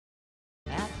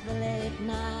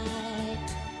midnight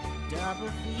double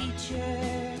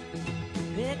feature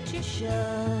picture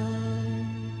show.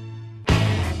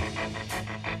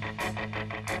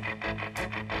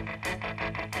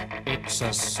 It's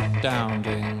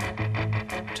astounding.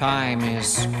 Time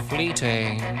is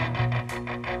fleeting.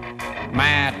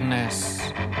 Madness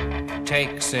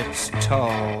takes its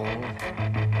toll.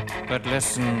 But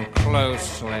listen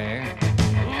closely.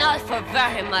 Not for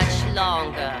very much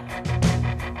longer.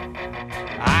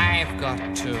 I've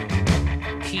got to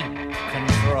keep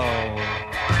control.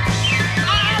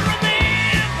 I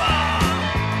remember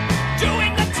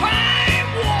doing the time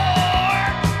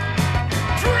warp,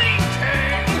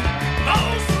 drinking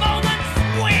those moments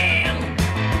when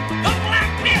the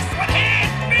blackness would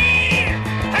hit me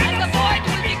and the void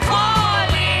would be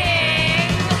calling.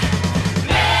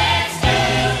 Let's do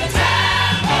the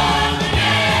time warp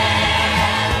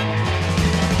again.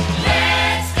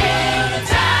 Let's do the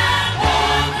time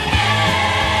warp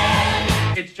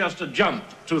again. It's just a jump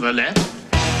to the left.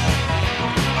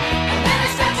 And then a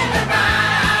step to the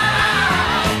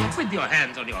right. With your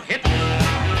hands on your hips.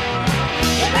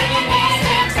 You're bringing me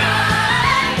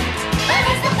inside. Where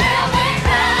is the velvet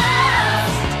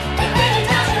crust? It really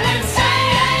doesn't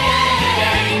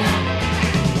insane.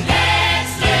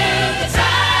 Let's do the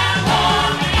time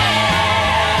warp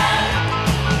again.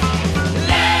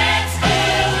 Let's do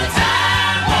the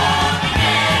time warp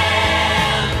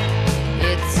again.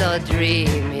 It's so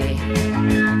dreamy.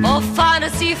 Oh,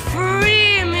 fantasy,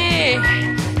 free me.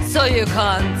 So you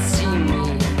can't see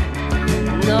me.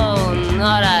 No,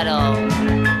 not at all.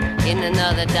 In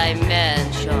another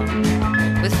dimension.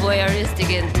 With voyeuristic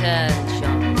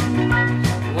intention.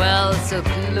 Well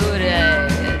secluded.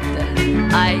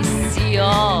 I see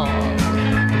all.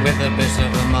 With a bit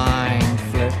of a mind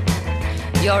flip.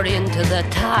 You're into the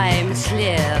time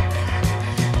slip.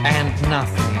 And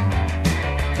nothing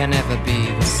can ever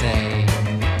be the same.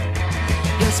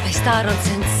 You're spaced out on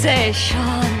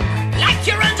sensation. Like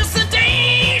you're under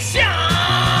sedation.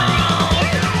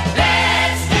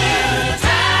 Let's do the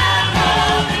time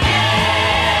warp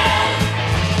again.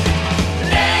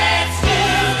 Let's do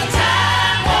the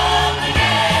time warp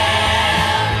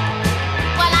again.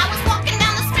 Well, I was walking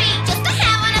down the street just a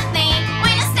having a think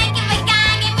when a stinking big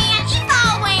guy gave me an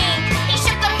evil wink. He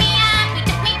shook me up, he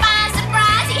took me by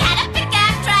surprise. He had a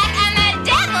pickup truck and the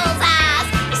devil's eyes.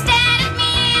 He stared at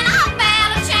me and I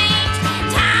felt a change.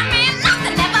 Time and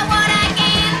nothing ever would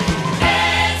again.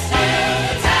 Let's do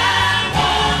the time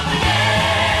warp again.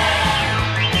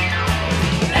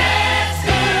 Let's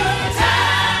do the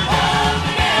time warp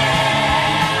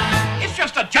again. It's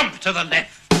just a jump to the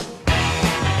left. And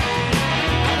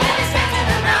then a step to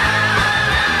the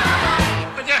right.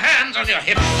 With your hands on your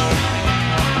hips.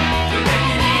 You're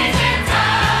bringing me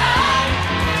inside.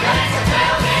 There's a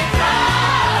velvet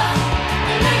crust.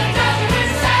 It really doesn't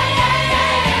insane.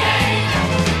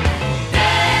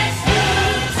 Let's do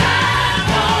the time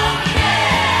warp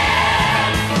again.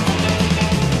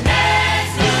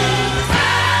 Let's do the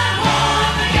time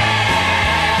warp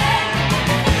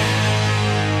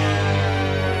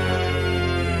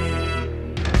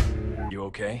again. You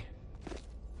okay?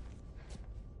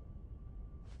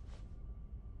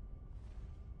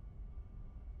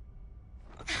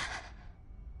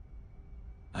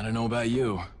 I don't know about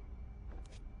you,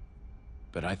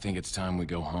 but I think it's time we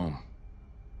go home.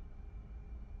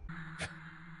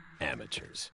 Amateurs.